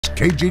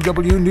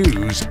KGW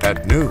News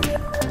at noon.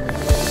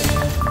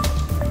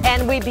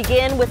 And we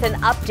begin with an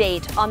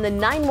update on the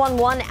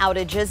 911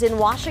 outages in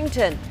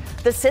Washington.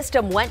 The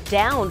system went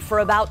down for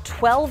about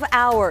 12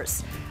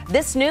 hours.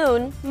 This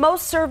noon,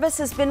 most service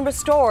has been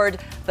restored,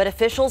 but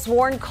officials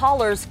warn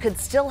callers could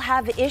still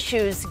have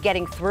issues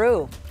getting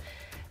through.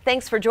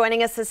 Thanks for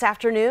joining us this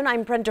afternoon.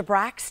 I'm Brenda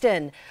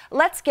Braxton.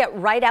 Let's get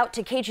right out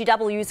to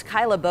KGW's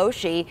Kyle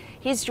Aboshi.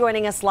 He's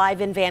joining us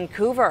live in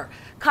Vancouver.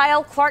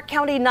 Kyle, Clark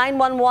County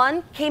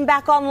 911 came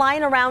back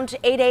online around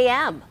 8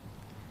 a.m.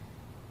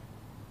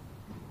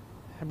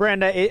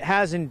 Brenda, it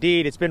has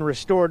indeed. It's been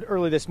restored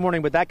early this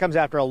morning, but that comes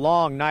after a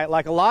long night.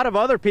 Like a lot of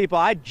other people,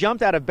 I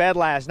jumped out of bed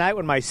last night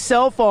when my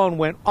cell phone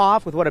went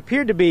off with what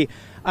appeared to be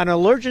an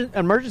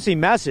emergency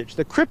message.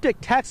 The cryptic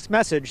text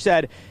message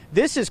said,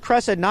 "This is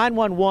Cressa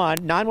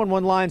 911.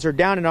 911 lines are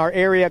down in our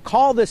area.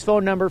 Call this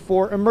phone number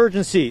for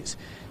emergencies."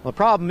 Well, the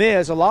problem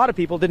is a lot of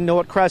people didn't know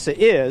what Cressa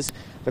is.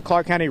 The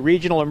Clark County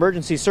Regional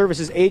Emergency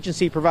Services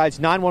Agency provides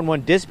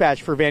 911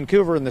 dispatch for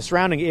Vancouver and the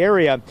surrounding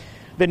area.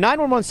 The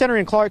 911 center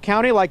in Clark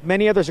County, like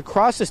many others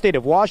across the state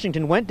of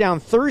Washington, went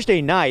down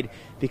Thursday night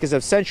because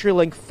of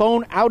CenturyLink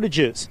phone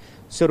outages.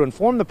 So to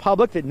inform the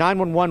public that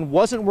 911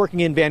 wasn't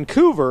working in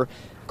Vancouver,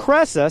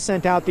 Cressa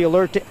sent out the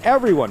alert to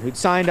everyone who'd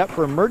signed up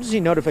for emergency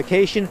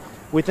notification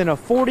within a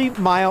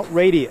 40-mile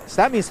radius.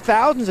 That means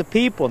thousands of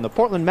people in the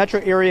Portland metro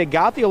area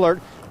got the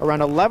alert around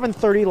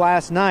 11:30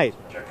 last night.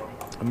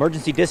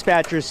 Emergency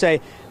dispatchers say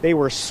they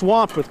were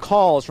swamped with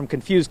calls from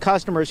confused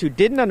customers who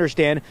didn't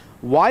understand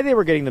why they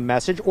were getting the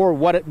message or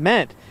what it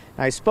meant.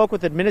 I spoke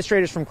with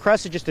administrators from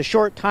Cressa just a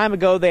short time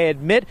ago. They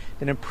admit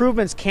that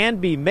improvements can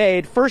be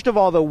made. First of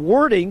all, the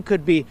wording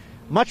could be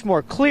much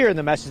more clear in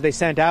the message they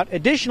sent out.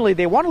 Additionally,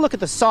 they want to look at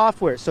the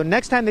software, so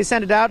next time they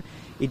send it out,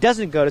 it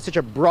doesn't go to such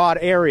a broad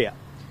area.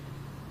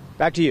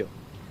 Back to you.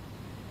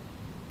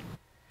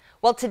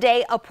 Well,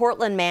 today, a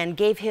Portland man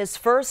gave his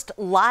first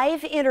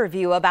live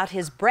interview about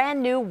his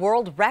brand new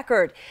world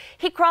record.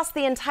 He crossed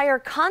the entire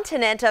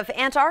continent of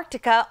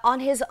Antarctica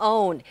on his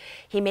own.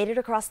 He made it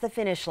across the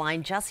finish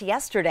line just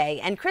yesterday,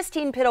 and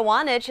Christine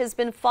Pitawanich has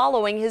been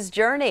following his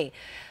journey.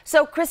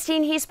 So,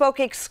 Christine, he spoke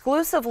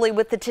exclusively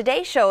with the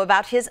Today Show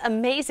about his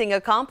amazing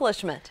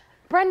accomplishment.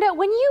 Brenda,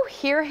 when you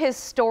hear his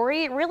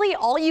story, really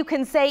all you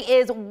can say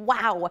is,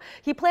 wow.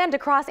 He planned to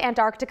cross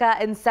Antarctica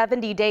in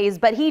 70 days,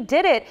 but he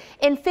did it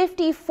in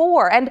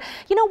 54. And,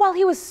 you know, while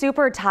he was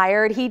super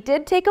tired, he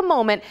did take a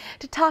moment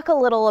to talk a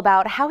little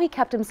about how he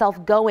kept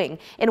himself going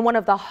in one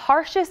of the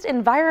harshest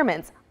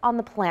environments on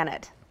the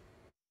planet.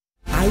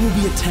 I will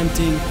be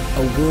attempting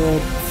a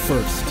world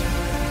first.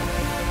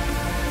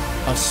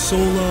 A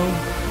solo,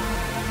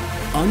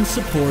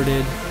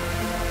 unsupported,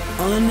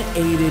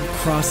 unaided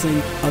crossing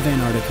of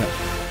Antarctica.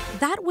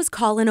 That was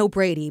Colin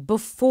O'Brady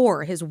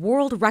before his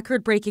world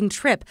record-breaking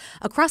trip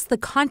across the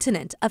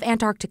continent of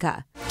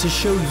Antarctica. To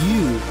show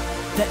you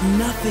that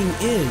nothing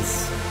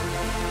is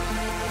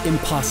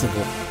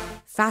impossible.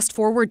 Fast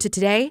forward to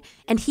today,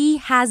 and he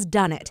has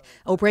done it.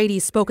 O'Brady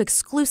spoke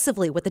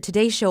exclusively with the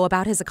Today Show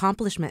about his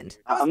accomplishment.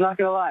 I'm not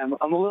going to lie,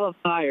 I'm a little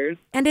tired.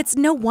 And it's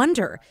no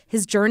wonder.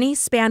 His journey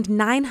spanned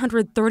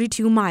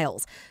 932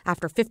 miles.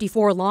 After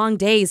 54 long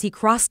days, he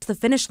crossed the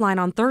finish line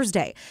on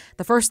Thursday.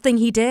 The first thing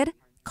he did,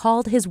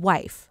 called his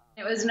wife.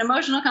 It was an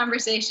emotional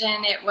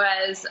conversation. It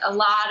was a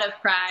lot of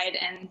pride,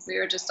 and we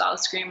were just all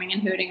screaming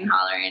and hooting and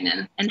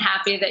hollering and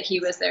happy that he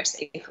was there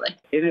safely.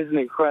 It is an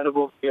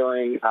incredible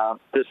feeling.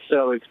 Just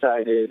so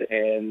excited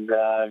and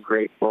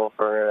grateful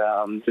for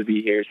to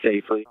be here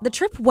safely. The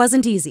trip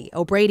wasn't easy.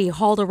 O'Brady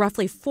hauled a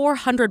roughly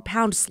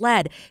 400-pound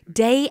sled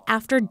day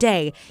after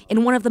day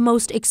in one of the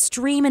most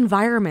extreme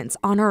environments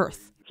on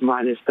Earth. It's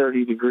minus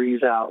 30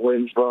 degrees out,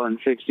 winds blowing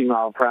 60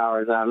 mile per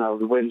hour. I don't know,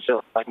 the wind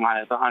chill's like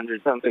minus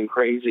 100, something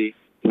crazy.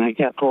 And I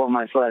kept pulling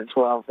my sled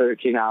 12,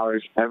 13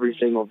 hours every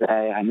single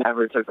day. I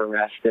never took a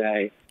rest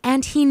day.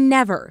 And he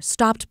never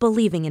stopped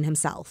believing in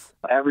himself.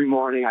 Every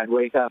morning I'd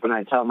wake up and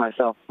I'd tell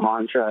myself a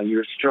mantra,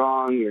 you're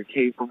strong, you're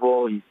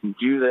capable, you can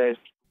do this.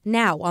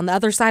 Now, on the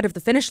other side of the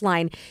finish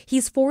line,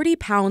 he's 40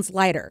 pounds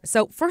lighter.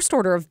 So first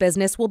order of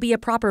business will be a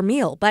proper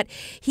meal, but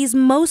he's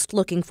most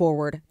looking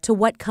forward to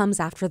what comes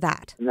after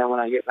that. And then when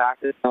I get back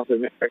to South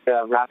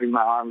America, wrapping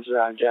my arms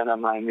around Jenna,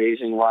 my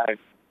amazing wife,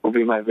 will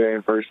be my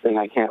very first thing.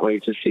 I can't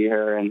wait to see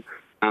her. And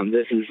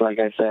this is, like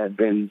I said,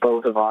 been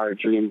both of our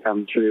dreams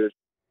come true.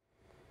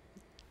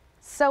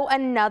 So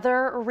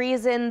another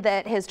reason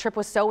that his trip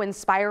was so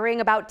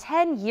inspiring, about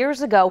 10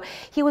 years ago,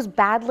 he was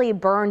badly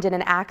burned in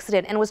an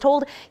accident and was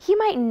told he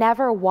might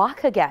never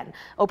walk again.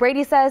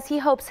 O'Brady says he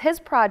hopes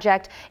his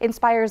project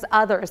inspires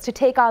others to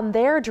take on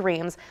their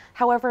dreams,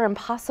 however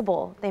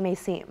impossible they may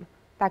seem.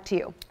 Back to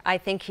you. I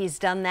think he's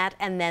done that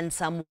and then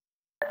some.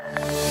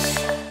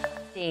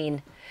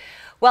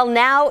 Well,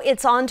 now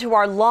it's on to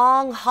our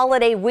long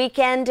holiday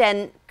weekend,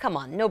 and come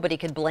on, nobody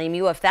could blame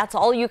you if that's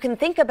all you can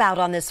think about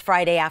on this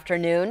Friday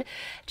afternoon.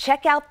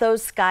 Check out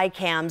those sky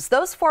cams.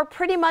 Those four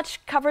pretty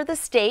much cover the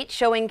state,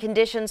 showing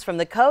conditions from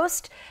the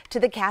coast to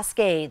the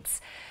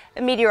Cascades.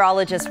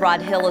 Meteorologist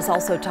Rod Hill is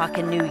also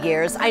talking New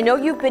Year's. I know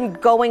you've been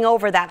going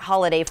over that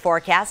holiday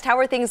forecast. How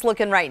are things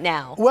looking right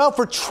now? Well,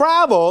 for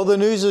travel, the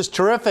news is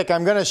terrific.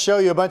 I'm going to show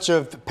you a bunch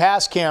of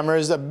past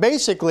cameras that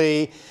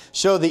basically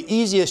show the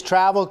easiest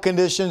travel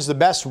conditions, the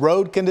best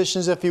road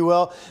conditions, if you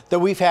will, that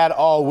we've had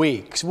all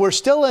week. So we're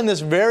still in this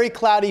very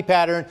cloudy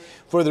pattern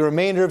for the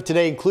remainder of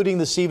today, including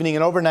this evening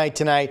and overnight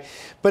tonight.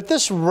 But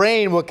this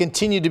rain will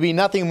continue to be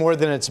nothing more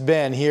than it's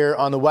been here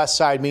on the west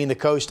side, meaning the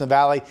coast and the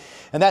valley.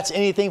 And that's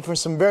anything from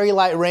some very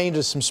light rain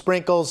to some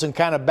sprinkles and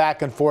kind of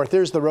back and forth.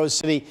 There's the Rose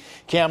City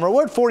camera.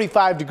 We're at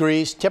 45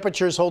 degrees.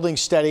 Temperature's holding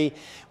steady.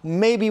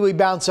 Maybe we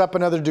bounce up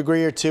another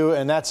degree or two,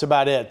 and that's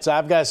about it. So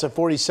I've got us at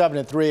 47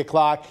 at 3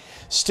 o'clock.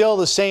 Still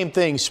the same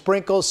thing,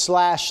 sprinkles /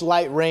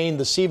 light rain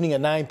this evening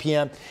at 9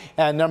 p.m.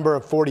 and a number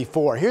of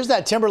 44. Here's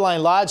that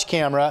Timberline Lodge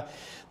camera.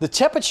 The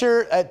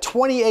temperature at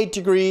 28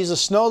 degrees. The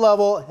snow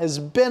level has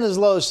been as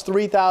low as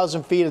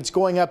 3,000 feet. It's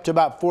going up to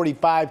about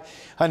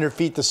 4,500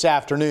 feet this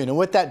afternoon. And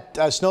with that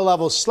snow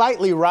level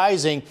slightly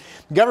rising,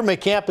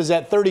 Government Camp is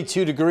at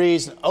 32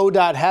 degrees.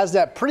 ODOT has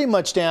that pretty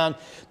much down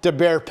to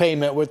bare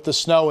pavement with the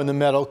snow in the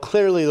middle.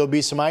 Clearly, there'll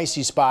be some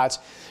icy spots.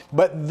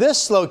 But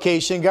this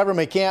location,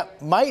 Government Camp,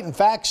 might in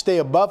fact stay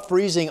above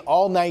freezing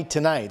all night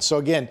tonight. So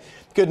again,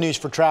 good news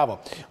for travel.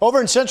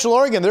 Over in Central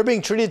Oregon, they're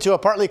being treated to a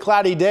partly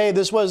cloudy day.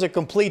 This was a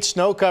complete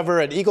snow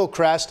cover at Eagle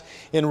Crest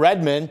in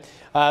Redmond.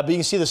 But you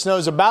can see the snow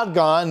is about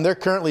gone. They're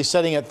currently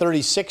sitting at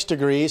 36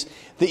 degrees.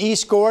 The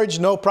East Gorge,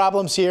 no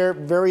problems here.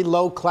 Very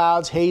low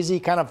clouds, hazy,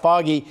 kind of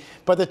foggy.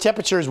 But the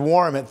temperature is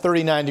warm at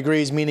 39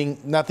 degrees, meaning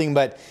nothing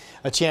but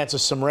a chance of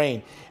some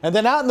rain. And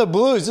then out in the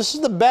blues, this is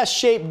the best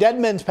shape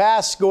Deadman's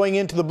Pass going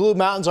into the Blue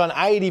Mountains on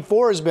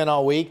I-84 has been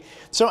all week.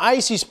 Some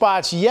icy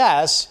spots,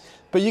 yes,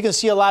 but you can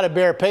see a lot of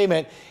bare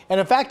pavement. And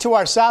in fact, to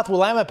our south,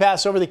 Willamette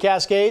Pass over the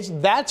Cascades,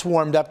 that's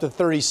warmed up to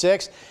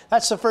 36.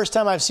 That's the first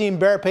time I've seen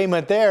bare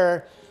pavement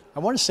there, I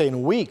want to say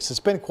in weeks. It's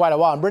been quite a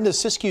while. And Brenda,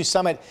 Siskiyou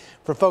Summit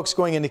for folks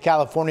going into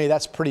California,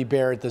 that's pretty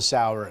bare at this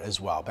hour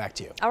as well. Back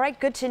to you. All right,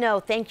 good to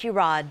know. Thank you,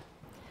 Rod.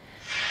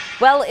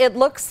 Well, it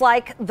looks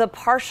like the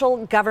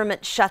partial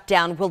government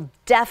shutdown will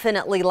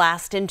definitely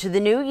last into the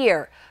new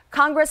year.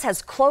 Congress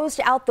has closed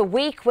out the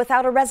week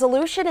without a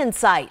resolution in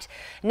sight.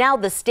 Now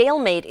the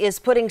stalemate is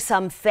putting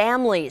some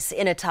families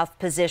in a tough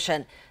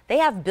position. They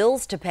have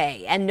bills to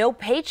pay and no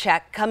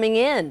paycheck coming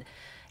in.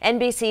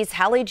 NBC's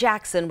Hallie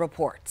Jackson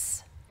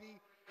reports.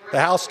 The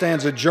House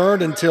stands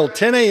adjourned until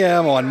 10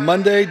 a.m. on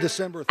Monday,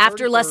 December 31st.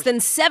 After less than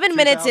 7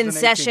 minutes in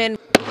session,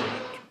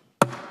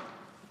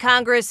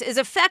 Congress is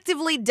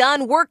effectively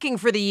done working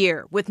for the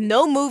year with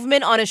no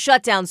movement on a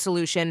shutdown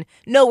solution,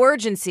 no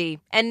urgency,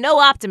 and no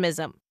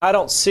optimism. I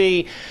don't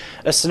see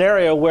a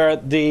scenario where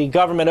the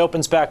government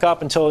opens back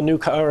up until a new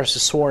Congress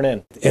is sworn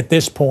in. At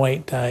this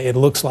point, it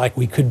looks like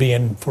we could be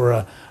in for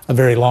a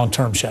very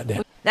long-term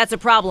shutdown. That's a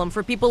problem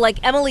for people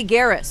like Emily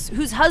Garris,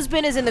 whose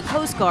husband is in the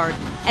Coast Guard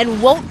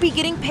and won't be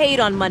getting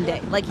paid on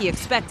Monday like he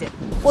expected.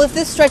 Well, if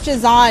this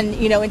stretches on,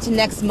 into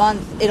next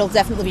month, it'll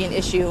definitely be an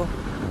issue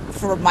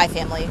for my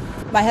family.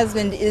 My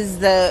husband is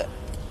the,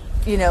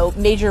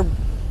 major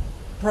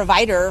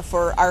provider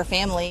for our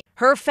family.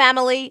 Her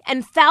family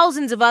and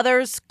thousands of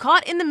others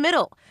caught in the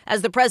middle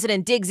as the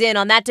president digs in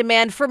on that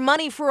demand for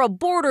money for a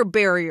border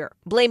barrier,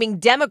 blaming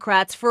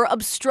Democrats for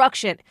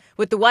obstruction,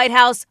 with the White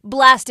House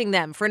blasting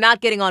them for not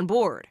getting on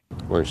board.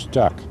 We're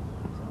stuck.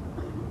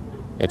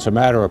 It's a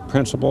matter of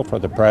principle for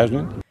the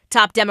president.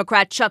 Top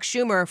Democrat Chuck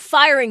Schumer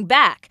firing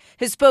back,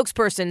 his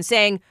spokesperson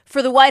saying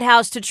for the White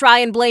House to try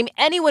and blame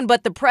anyone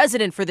but the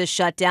president for this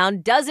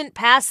shutdown doesn't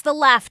pass the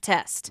laugh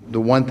test.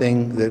 The one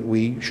thing that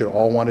we should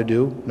all want to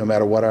do, no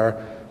matter what our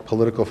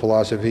political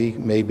philosophy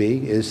may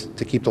be, is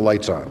to keep the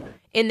lights on.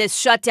 In this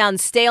shutdown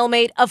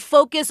stalemate, a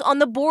focus on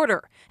the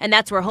border. And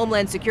that's where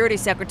Homeland Security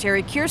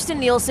Secretary Kirstjen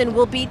Nielsen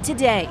will be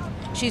today.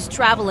 She's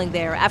traveling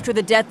there after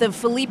the death of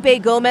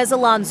Felipe Gomez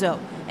Alonzo,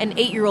 an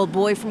 8-year-old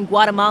boy from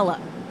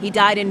Guatemala. He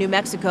died in New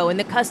Mexico in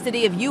the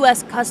custody of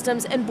U.S.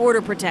 Customs and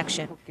Border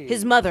Protection.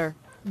 His mother,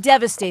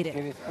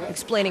 devastated,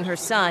 explaining her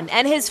son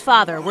and his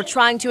father were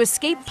trying to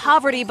escape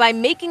poverty by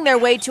making their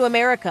way to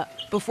America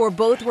before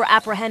both were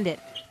apprehended.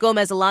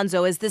 Gomez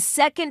Alonzo is the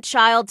second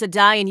child to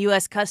die in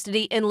U.S.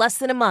 custody in less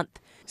than a month.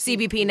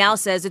 CBP now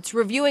says it's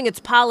reviewing its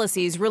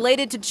policies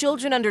related to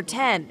children under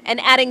 10 and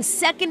adding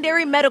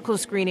secondary medical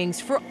screenings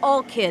for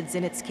all kids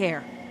in its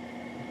care.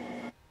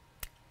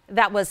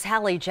 That was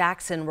Hallie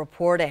Jackson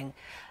reporting.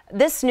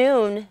 This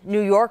noon,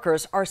 New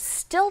Yorkers are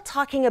still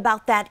talking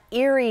about that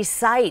eerie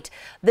sight.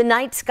 The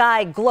night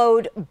sky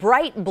glowed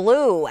bright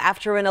blue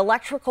after an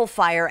electrical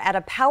fire at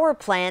a power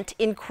plant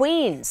in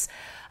Queens.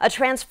 A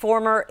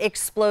transformer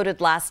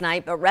exploded last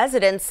night, but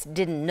residents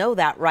didn't know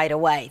that right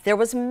away. There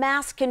was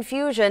mass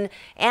confusion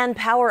and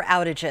power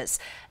outages.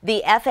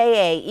 The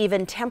FAA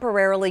even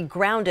temporarily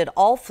grounded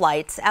all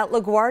flights at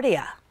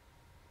LaGuardia.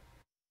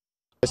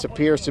 This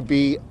appears to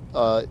be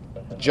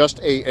just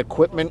a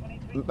equipment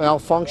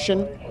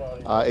malfunction.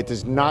 It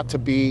is not to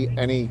be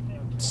any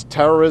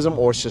terrorism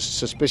or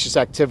suspicious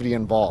activity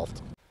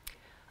involved.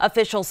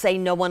 Officials say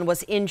no one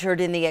was injured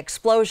in the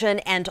explosion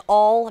and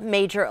all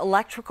major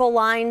electrical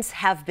lines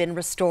have been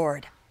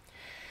restored.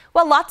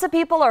 Well, lots of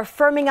people are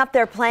firming up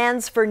their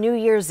plans for New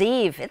Year's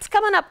Eve. It's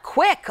coming up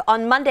quick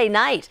on Monday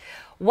night.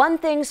 One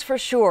thing's for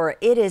sure,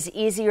 it is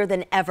easier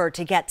than ever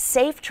to get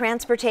safe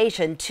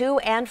transportation to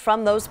and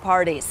from those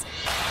parties.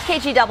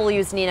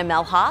 KGW's Nina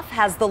Melhoff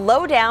has the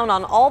lowdown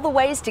on all the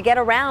ways to get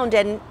around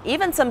and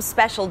even some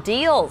special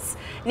deals.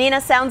 Nina,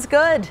 sounds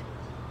good.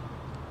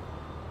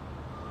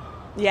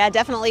 Yeah,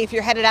 definitely. If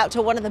you're headed out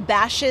to one of the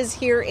bashes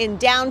here in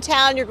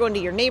downtown, you're going to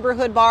your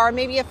neighborhood bar,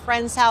 maybe a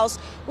friend's house.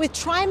 With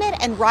TriMet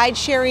and ride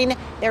sharing,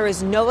 there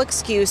is no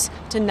excuse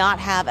to not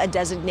have a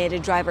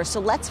designated driver. So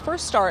let's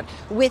first start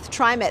with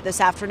TriMet this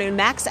afternoon.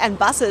 Max and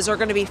buses are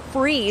going to be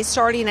free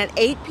starting at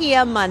 8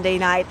 p.m. Monday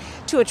night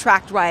to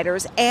attract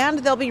riders, and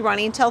they'll be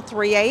running till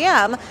 3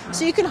 a.m.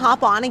 so you can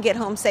hop on and get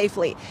home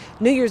safely.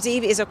 New Year's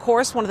Eve is, of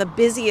course, one of the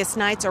busiest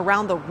nights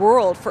around the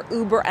world for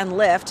Uber and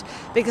Lyft.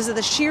 Because of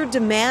the sheer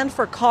demand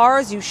for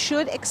cars, you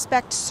should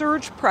expect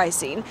surge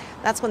pricing.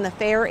 That's when the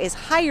fare is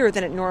higher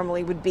than it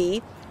normally would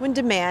be when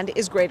demand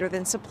is greater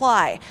than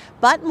supply.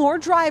 But more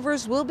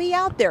drivers will be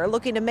out there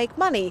looking to make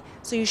money,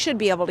 so you should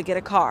be able to get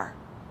a car.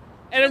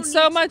 And it's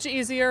so much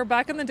easier.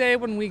 Back in the day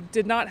when we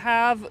did not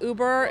have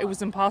Uber, it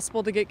was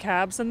impossible to get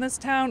cabs in this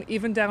town,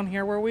 even down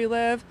here where we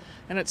live.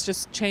 And it's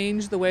just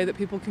changed the way that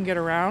people can get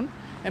around.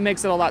 It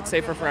makes it a lot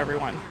safer for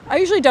everyone. I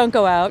usually don't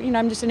go out.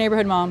 I'm just a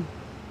neighborhood mom.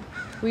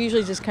 We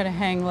usually just kind of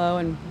hang low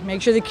and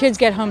make sure the kids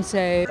get home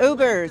safe.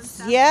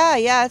 Ubers,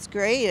 yeah, it's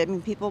great. I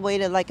mean, people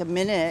waited like a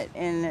minute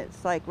and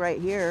it's like right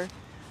here.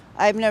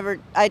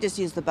 I just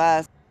use the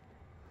bus.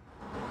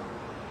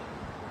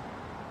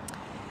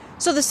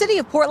 So the city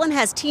of Portland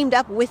has teamed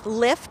up with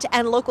Lyft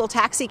and local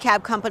taxi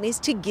cab companies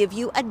to give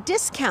you a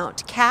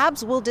discount.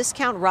 Cabs will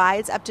discount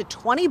rides up to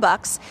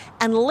 $20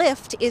 and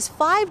Lyft is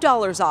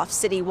 $5 off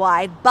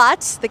citywide.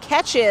 But the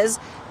catch is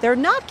they're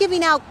not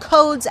giving out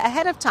codes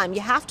ahead of time.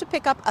 You have to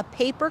pick up a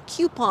paper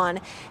coupon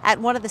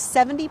at one of the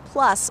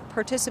 70+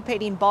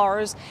 participating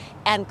bars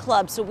and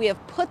clubs. So we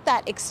have put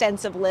that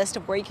extensive list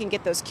of where you can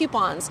get those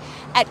coupons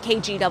at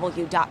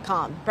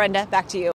kgw.com. Brenda, back to you.